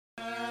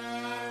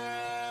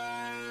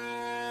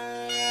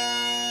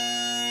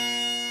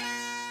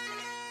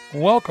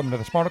Welcome to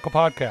the Smarticle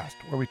podcast,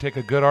 where we take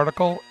a good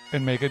article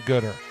and make it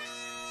gooder.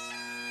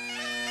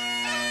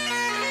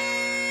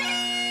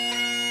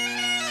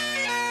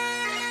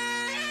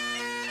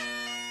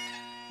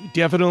 You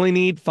definitely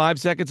need 5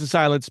 seconds of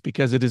silence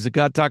because it is a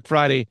God Talk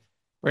Friday.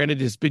 Brandon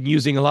has been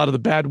using a lot of the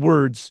bad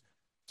words,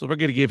 so we're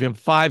going to give him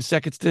 5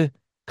 seconds to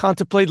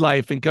contemplate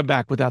life and come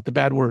back without the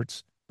bad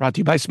words. Brought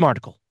to you by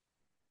Smarticle.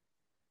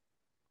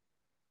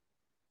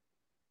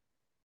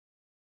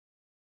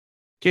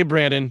 Okay,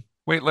 Brandon.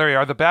 Wait, Larry,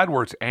 are the bad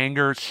words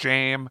anger,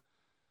 shame,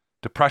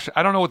 depression?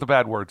 I don't know what the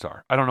bad words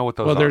are. I don't know what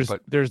those are.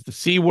 There's the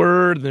C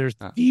word, there's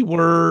the D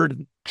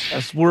word,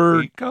 S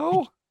word.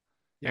 Ego?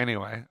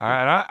 Anyway, all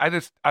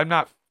right. I'm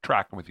not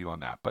tracking with you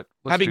on that, but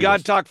happy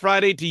God Talk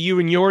Friday to you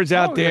and yours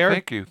out there.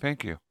 Yeah,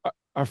 thank you.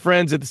 Our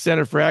friends at the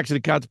Center for Action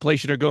and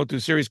Contemplation are going through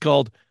a series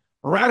called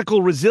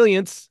Radical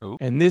Resilience,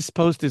 and this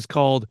post is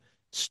called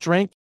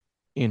Strength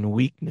in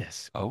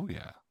Weakness. Oh,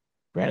 yeah.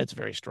 Brandon's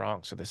very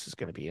strong, so this is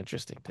going to be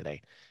interesting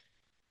today.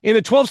 In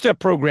the 12-step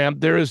program,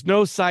 there is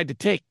no side to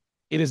take.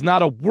 It is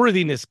not a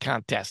worthiness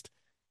contest.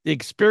 The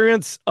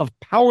experience of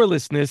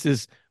powerlessness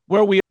is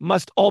where we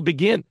must all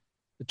begin.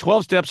 The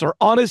 12 steps are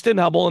honest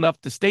and humble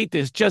enough to state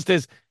this, just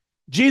as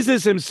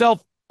Jesus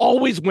himself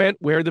always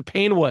went where the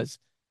pain was.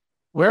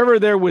 Wherever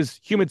there was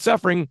human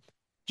suffering,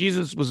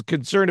 Jesus was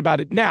concerned about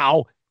it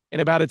now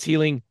and about its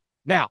healing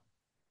now.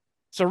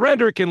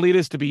 Surrender can lead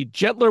us to be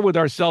gentler with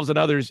ourselves and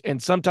others,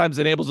 and sometimes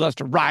enables us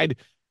to ride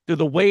through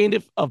the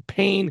wave of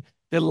pain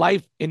that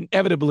life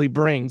inevitably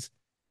brings.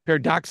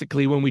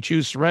 Paradoxically, when we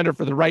choose surrender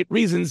for the right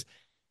reasons,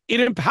 it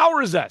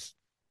empowers us.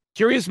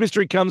 Curious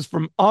mystery comes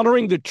from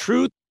honoring the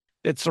truth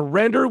that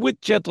surrender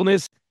with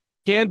gentleness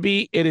can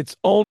be in its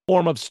own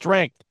form of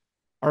strength.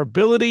 Our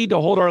ability to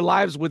hold our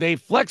lives with a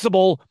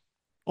flexible,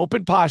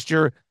 open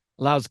posture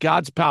allows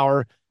God's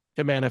power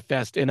to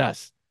manifest in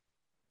us.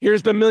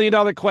 Here's the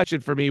million-dollar question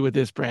for me with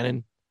this,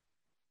 Brandon.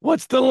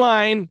 What's the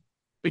line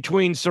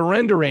between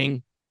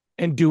surrendering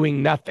and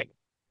doing nothing?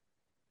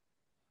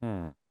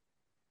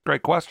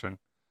 Great question.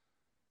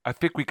 I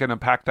think we can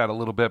unpack that a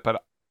little bit,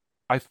 but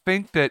I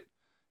think that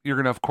you're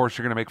going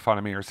to make fun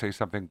of me or say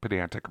something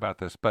pedantic about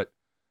this, but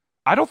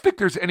I don't think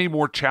there's any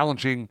more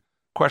challenging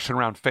question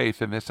around faith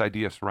than this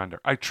idea of surrender.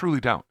 I truly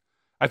don't.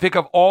 I think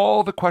of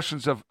all the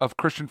questions of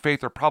Christian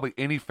faith, or probably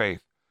any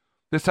faith,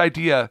 this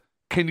idea,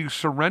 can you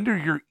surrender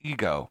your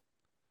ego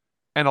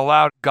and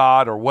allow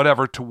God or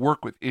whatever to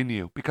work within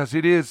you? Because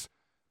it is,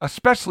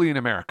 especially in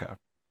America,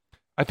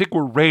 I think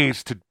we're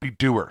raised to be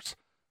doers.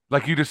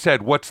 Like you just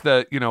said, what's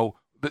the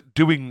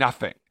doing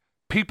nothing?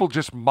 People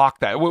just mock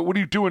that. What are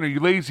you doing? Are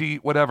you lazy?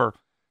 Whatever.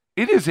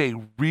 It is a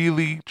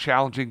really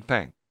challenging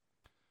thing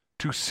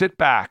to sit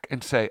back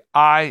and say,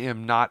 I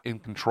am not in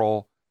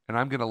control and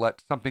I'm going to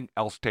let something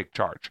else take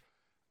charge.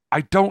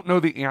 I don't know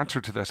the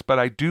answer to this, but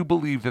I do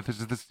believe that this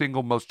is the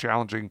single most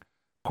challenging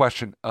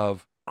question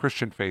of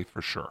Christian faith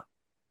for sure.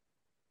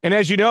 And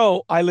as you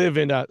know, I live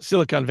in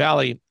Silicon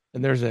Valley,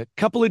 and there's a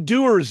couple of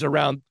doers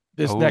around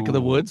this neck of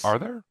the woods. Are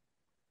there?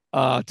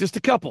 Just a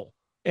couple.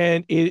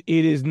 And it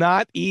is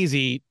not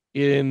easy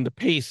in the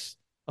pace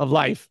of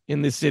life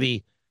in this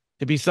city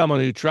to be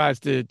someone who tries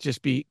to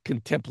just be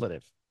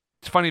contemplative.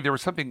 It's funny, there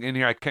was something in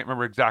here, I can't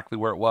remember exactly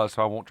where it was,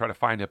 so I won't try to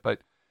find it, but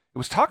it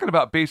was talking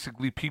about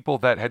basically people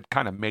that had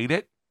kind of made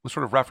it, was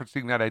sort of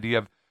referencing that idea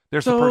of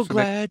there's a person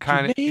that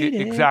kind of,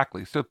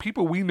 exactly. So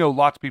people, we know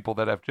lots of people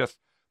that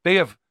they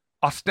have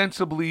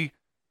ostensibly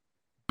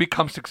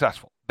become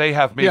successful. They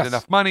have made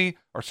enough money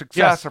or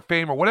success or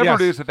fame or whatever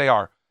it is that they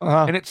are.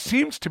 And it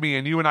seems to me,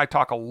 and you and I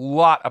talk a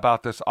lot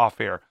about this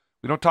off air.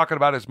 We don't talk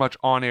about it as much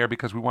on air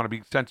because we want to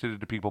be sensitive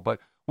to people,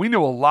 but we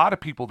know a lot of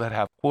people that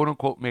have quote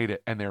unquote made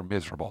it and they're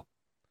miserable.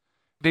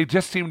 They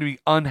just seem to be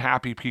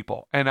unhappy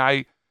people. And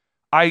I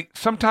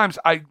sometimes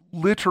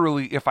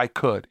literally, if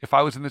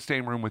I was in the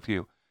same room with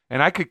you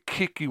and I could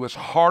kick you as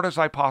hard as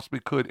I possibly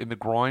could in the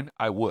groin,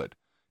 I would,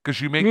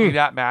 because you make me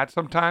that mad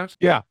sometimes.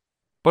 Yeah.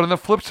 But on the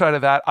flip side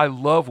of that, I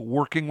love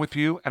working with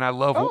you and I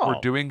love what we're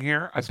doing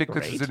here. I think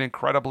great. This is an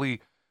incredibly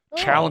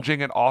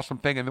challenging and awesome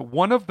thing. And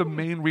one of the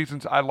main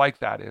reasons I like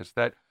that is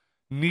that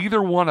neither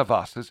one of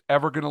us is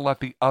ever going to let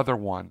the other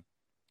one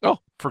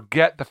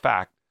forget the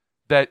fact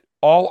that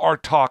all our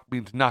talk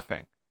means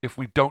nothing if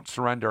we don't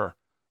surrender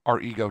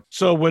our ego.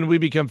 So when we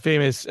become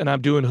famous and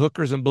I'm doing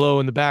hookers and blow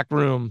in the back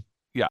room.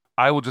 Yeah,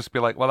 I will just be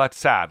like, well, that's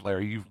sad,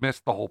 Larry. You've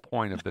missed the whole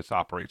point of this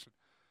operation.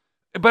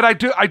 But I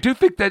do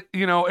think that,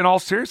 in all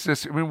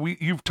seriousness, I mean,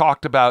 you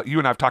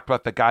and I've talked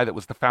about the guy that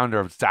was the founder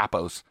of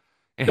Zappos.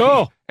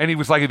 And he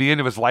was like, at the end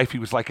of his life, he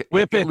was like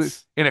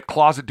whippets in a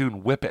closet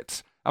doing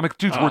whippets. I'm like,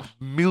 dude's worth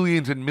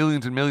millions and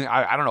millions and millions.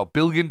 I don't know, $1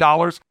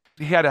 billion.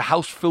 He had a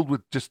house filled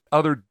with just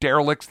other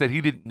derelicts that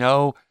he didn't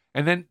know.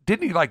 And then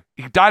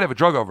he died of a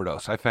drug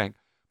overdose, I think.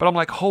 But I'm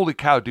like, holy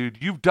cow, dude,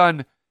 you've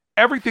done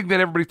everything that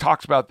everybody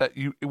talks about, that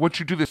once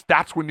you do this,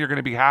 that's when you're going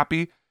to be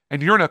happy.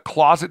 And you're in a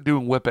closet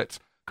doing whippets.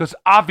 Because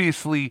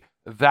obviously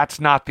that's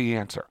not the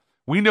answer.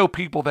 We know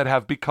people that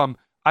have become,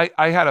 I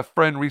had a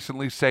friend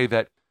recently say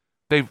that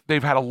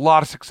they've had a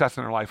lot of success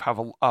in their life,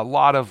 have a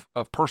lot of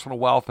personal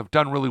wealth, have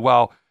done really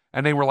well.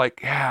 And they were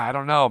like, yeah, I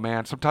don't know,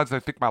 man. Sometimes I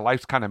think my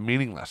life's kind of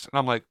meaningless. And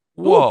I'm like,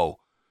 Ooh. whoa.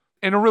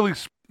 In a really,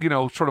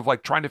 sort of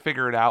like trying to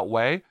figure it out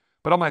way.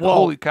 But I'm like, Whoa.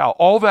 holy cow.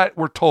 All that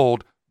we're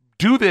told,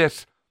 do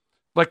this.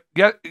 Like,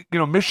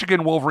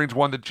 Michigan Wolverines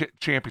won the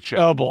championship.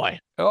 Oh, boy.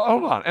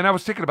 Hold on. And I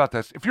was thinking about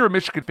this. If you're a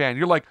Michigan fan,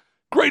 you're like,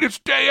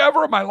 greatest day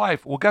ever of my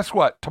life. Well, guess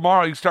what?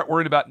 Tomorrow you start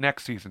worrying about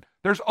next season.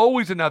 There's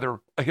always a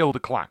hill to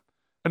climb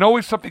and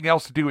always something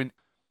else to do.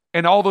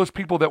 And all those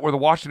people that were the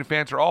Washington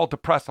fans are all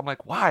depressed. I'm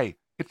like, why?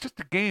 It's just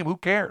a game. Who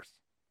cares?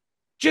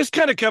 Just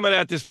kind of coming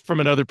at this from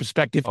another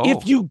perspective. Oh.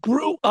 If you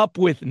grew up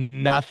with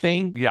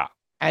nothing Yeah.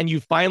 and you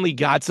finally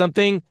got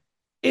something,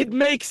 it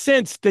makes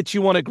sense that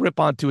you want to grip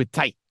onto it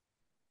tight.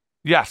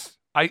 Yes,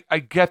 I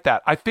get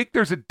that. I think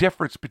there's a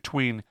difference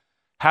between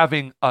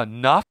having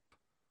enough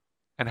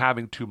and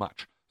having too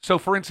much. So,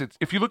 for instance,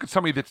 if you look at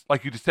somebody that's,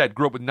 like you just said,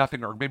 grew up with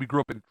nothing or maybe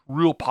grew up in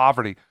real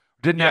poverty,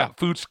 didn't have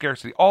food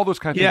scarcity, all those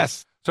kind of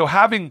things. So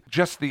having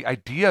just the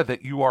idea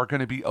that you are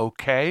going to be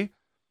okay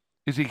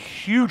is a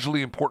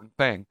hugely important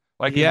thing.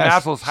 Like in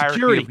Maslow's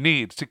hierarchy of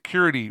needs,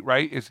 security,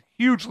 right, is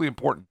hugely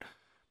important.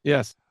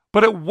 Yes.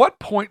 But at what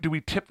point do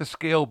we tip the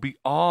scale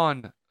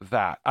beyond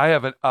that? I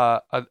have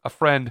a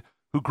friend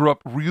who grew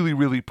up really,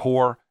 really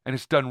poor and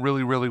has done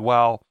really, really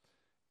well.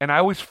 And I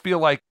always feel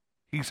like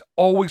he's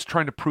always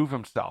trying to prove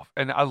himself.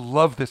 And I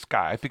love this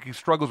guy. I think he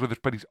struggles with it,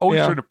 but he's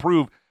always trying to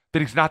prove that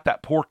he's not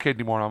that poor kid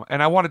anymore.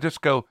 And I want to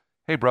just go,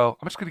 hey, bro,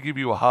 I'm just going to give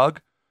you a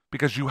hug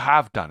because you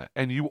have done it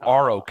and you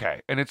are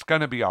okay. And it's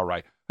going to be all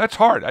right. That's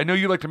hard. I know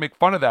you like to make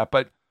fun of that,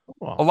 but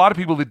a lot of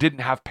people that didn't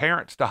have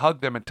parents to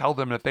hug them and tell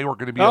them that they were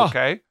going to be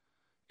okay,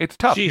 it's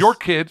tough. Jeez. Your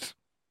kids,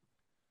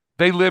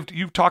 they lived,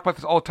 you've talked about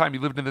this all the time. You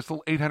lived in this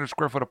little 800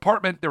 square foot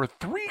apartment. There were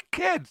 3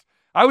 kids.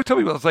 I always tell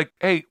people, I was like,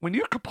 hey, when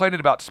you're complaining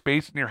about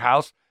space in your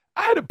house,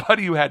 I had a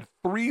buddy who had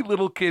 3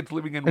 little kids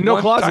living in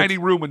one tiny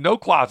room with no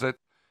closet,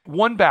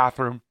 1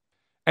 bathroom.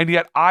 And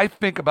yet I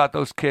think about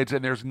those kids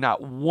and there's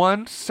not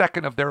 1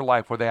 second of their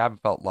life where they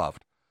haven't felt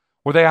loved,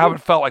 where they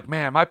haven't felt like,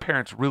 man, my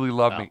parents really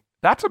love me.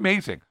 That's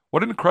amazing.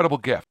 What an incredible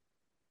gift.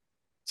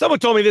 Someone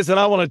told me this and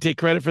I want to take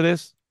credit for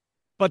this,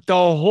 but the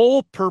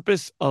whole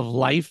purpose of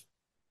life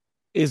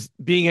is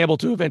being able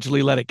to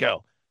eventually let it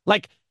go.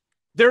 Like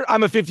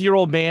I'm a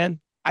 50-year-old man.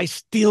 I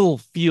still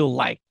feel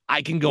like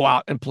I can go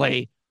out and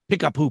play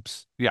pickup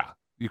hoops. Yeah,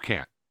 you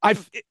can't. I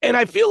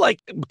feel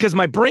like because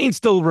my brain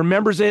still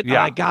remembers it. Yeah,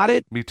 and I got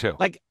it. Me too.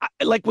 Like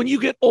when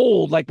you get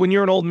old, like when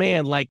you're an old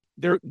man, like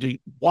they're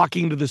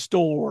walking to the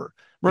store,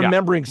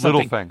 remembering something.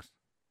 Little things.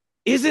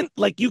 Isn't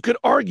like you could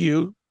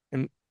argue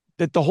and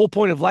that the whole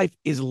point of life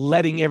is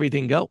letting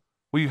everything go.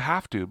 Well, you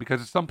have to,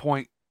 because at some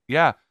point,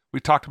 we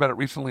talked about it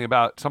recently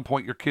about at some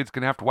point your kid's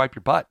going to have to wipe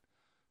your butt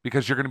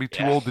because you're going to be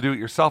too old to do it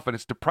yourself. And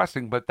it's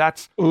depressing, but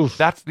that's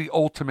the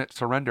ultimate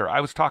surrender.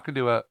 I was talking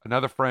to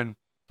another friend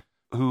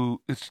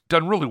who has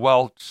done really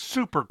well,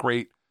 super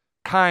great,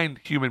 kind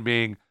human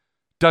being,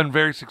 done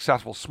very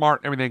successful,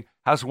 smart, everything,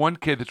 has one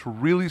kid that's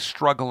really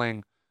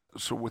struggling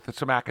with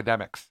some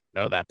academics.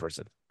 Know that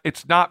person.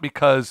 It's not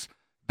because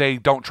they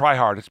don't try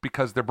hard. It's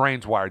because their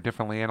brain's wired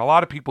differently. And a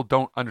lot of people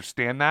don't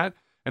understand that.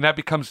 And that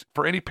becomes,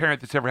 for any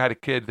parent that's ever had a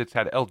kid that's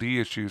had LD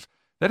issues,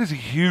 that is a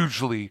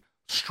hugely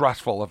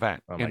stressful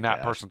event in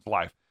that person's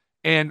life.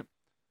 And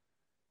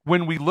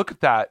when we look at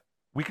that,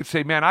 we could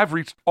say, man, I've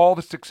reached all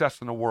the success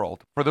in the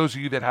world for those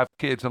of you that have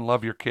kids and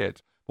love your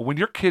kids. But when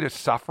your kid is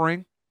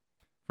suffering,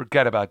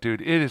 forget about it,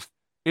 dude. It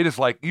is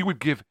like you would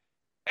give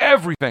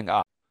everything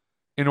up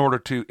in order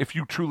to, if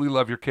you truly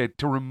love your kid,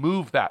 to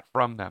remove that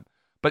from them.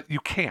 But you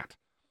can't.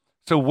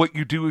 So what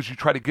you do is you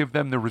try to give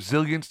them the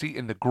resiliency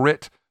and the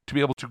grit to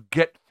be able to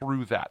get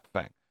through that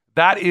thing.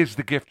 That is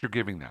the gift you're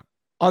giving them.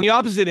 On the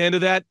opposite end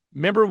of that,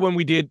 remember when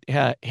we did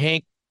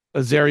Hank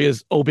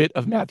Azaria's obit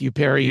of Matthew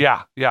Perry?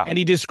 Yeah. And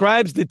he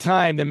describes the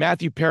time that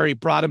Matthew Perry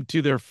brought him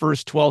to their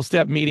first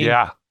 12-step meeting.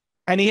 Yeah.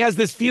 And he has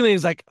this feeling,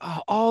 he's like,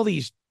 all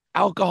these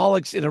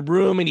alcoholics in a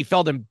room, and he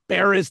felt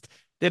embarrassed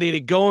that he had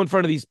to go in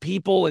front of these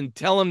people and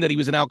tell them that he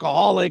was an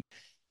alcoholic.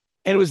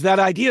 And it was that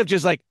idea of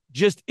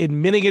just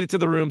admitting it to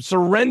the room,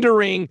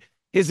 surrendering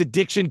his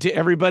addiction to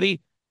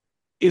everybody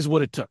is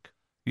what it took.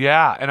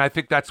 Yeah, and I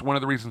think that's one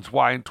of the reasons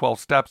why in 12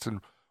 Steps, and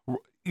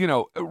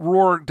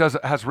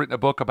Rohr has written a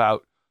book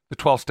about the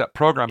 12-step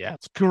program. Yeah,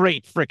 it's a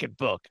great freaking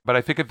book. But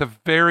I think at the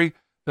very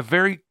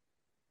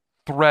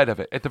thread of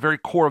it, at the very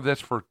core of this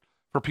for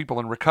people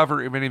in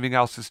recovery or anything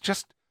else, is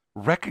just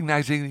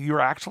recognizing that you're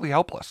actually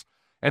helpless.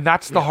 And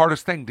that's the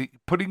hardest thing,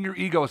 putting your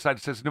ego aside.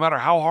 It says, no matter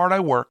how hard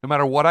I work, no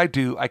matter what I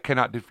do, I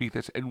cannot defeat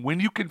this. And when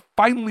you can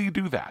finally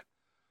do that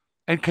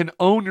and can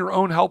own your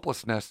own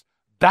helplessness,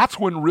 that's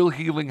when real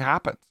healing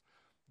happens,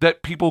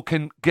 that people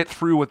can get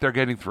through what they're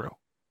getting through.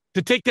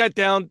 To take that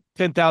down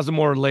 10,000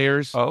 more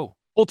layers,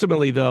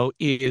 ultimately, though,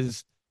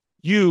 is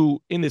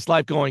you in this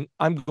life going,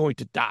 I'm going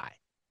to die.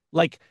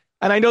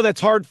 And I know that's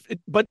hard,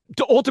 but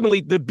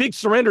ultimately, the big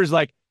surrender is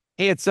like,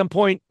 hey, at some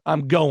point,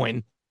 I'm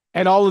going,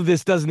 and all of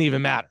this doesn't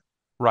even matter.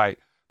 Right.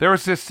 There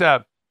was this,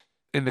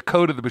 in the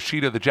code of the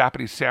Bushido, the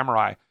Japanese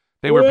samurai,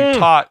 they were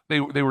taught, they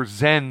were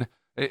Zen.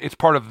 It's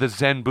part of the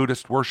Zen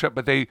Buddhist worship,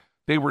 but they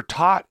they were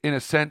taught, in a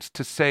sense,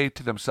 to say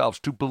to themselves,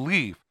 to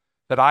believe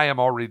that I am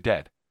already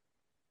dead.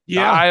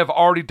 Yeah. I have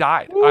already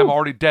died. Woo. I'm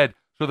already dead.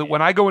 So that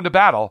when I go into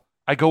battle,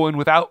 I go in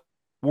without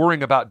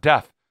worrying about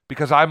death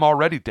because I'm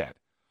already dead.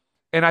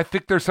 And I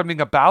think there's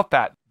something about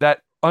that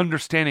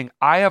understanding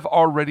I have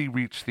already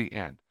reached the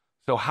end.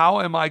 So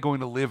how am I going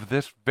to live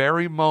this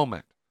very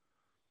moment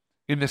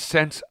in the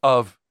sense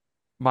of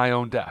my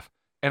own death?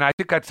 And I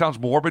think that sounds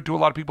morbid to a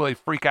lot of people. They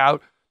freak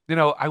out. You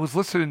know, I was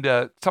listening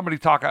to somebody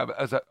talk,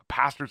 as a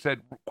pastor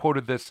said,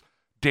 quoted this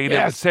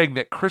data saying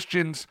that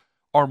Christians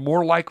are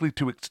more likely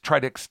to try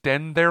to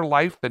extend their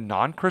life than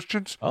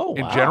non-Christians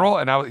in general.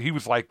 And he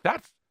was like,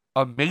 that's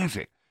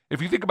amazing.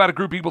 If you think about a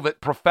group of people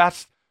that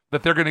profess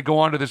that they're going to go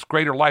on to this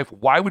greater life,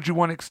 why would you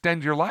want to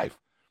extend your life?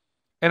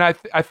 And I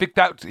think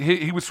that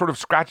he was sort of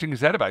scratching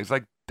his head about it. He's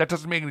like, that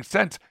doesn't make any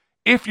sense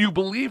if you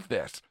believe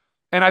this.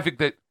 And I think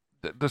that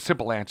the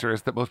simple answer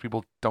is that most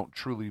people don't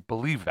truly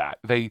believe that.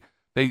 They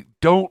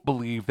don't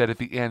believe that at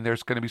the end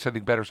there's going to be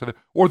something better,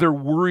 or they're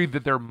worried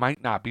that there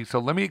might not be. So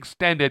let me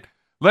extend it.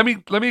 Let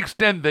me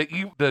extend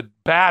the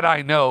bad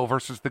I know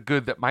versus the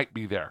good that might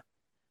be there.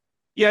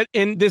 Yeah,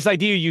 and this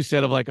idea you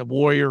said of like a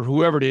warrior,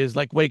 whoever it is,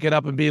 like waking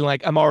up and being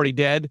like, I'm already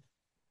dead.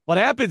 What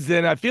happens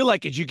then, I feel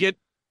like, is you get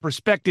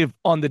perspective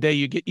on the day.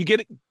 You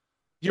get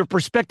your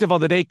perspective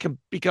on the day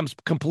becomes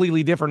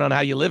completely different on how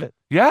you live it.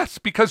 Yes,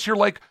 because you're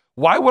like,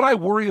 why would I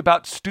worry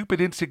about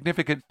stupid,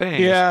 insignificant things?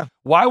 Yeah.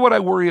 Why would I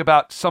worry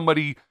about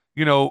somebody,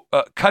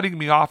 cutting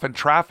me off in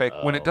traffic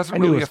when it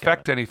doesn't really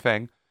affect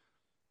anything?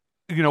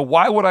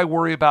 Why would I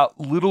worry about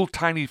little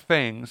tiny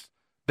things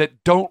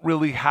that don't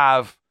really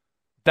have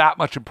that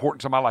much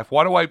importance in my life?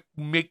 Why do I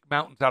make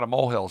mountains out of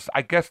molehills?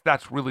 I guess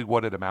that's really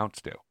what it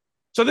amounts to.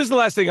 So this is the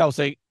last thing I'll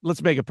say.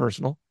 Let's make it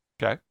personal.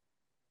 Okay.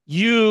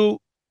 You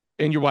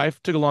and your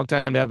wife took a long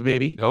time to have a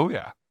baby. Oh,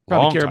 yeah.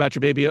 Probably care about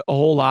your baby a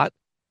whole lot.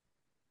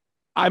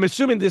 I'm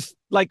assuming this,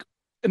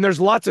 and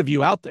there's lots of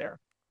you out there,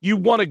 you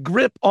want to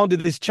grip onto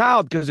this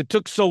child because it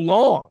took so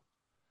long.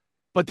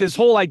 But this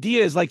whole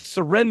idea is like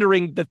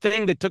surrendering the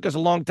thing that took us a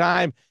long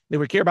time that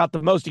we care about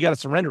the most. You got to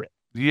surrender it.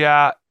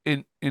 Yeah.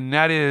 And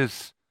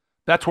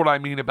that's what I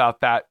mean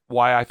about that.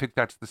 Why I think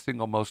that's the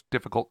single most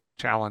difficult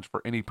challenge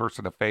for any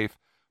person of faith,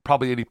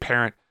 probably any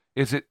parent,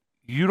 is that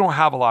you don't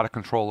have a lot of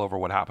control over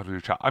what happens with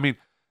your child. I mean,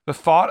 the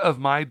thought of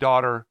my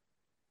daughter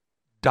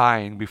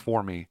dying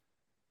before me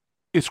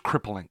is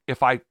crippling.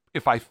 If I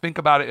think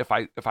about it, if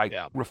I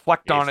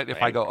reflect on it,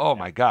 if I go, oh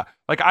my God,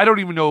 I don't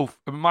even know.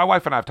 My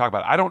wife and I have talked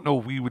about it. I don't know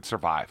if we would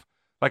survive.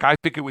 I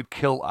think it would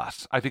kill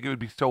us. I think it would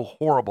be so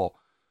horrible.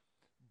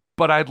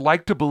 But I'd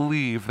like to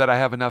believe that I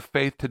have enough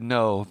faith to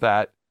know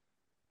that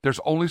there's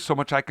only so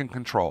much I can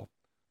control.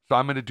 So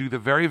I'm going to do the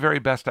very, very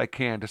best I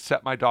can to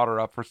set my daughter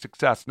up for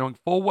success, knowing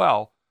full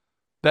well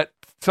that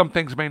some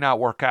things may not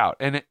work out.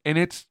 And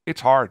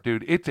it's hard,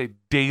 dude. It's a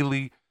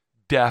daily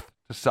death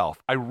to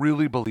self. I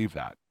really believe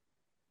that.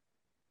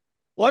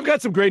 Well, I've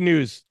got some great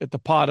news at the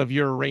pot of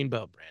your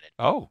rainbow, Brandon.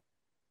 Oh.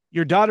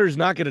 Your daughter's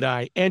not going to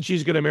die, and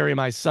she's going to marry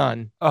my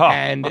son. Oh.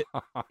 And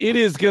it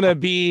is going to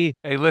be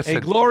a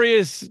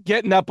glorious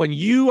getting up when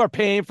you are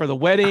paying for the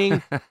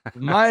wedding of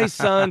my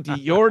son to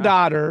your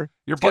daughter.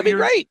 It's going to be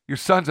great. Your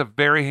son's a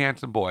very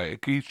handsome boy.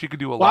 She could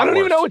do a lot. Well, I don't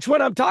even worse. know which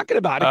one I'm talking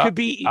about. It could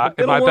be my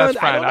best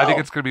friend. I think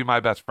it's going to be my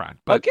best friend.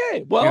 But,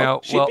 okay,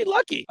 well, she'd be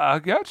lucky.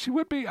 Yeah, she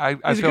would be. I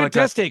He's feel a good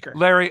test taker.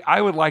 Larry,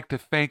 I would like to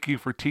thank you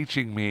for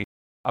teaching me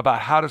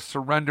about how to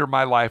surrender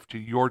my life to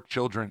your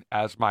children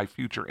as my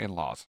future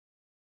in-laws.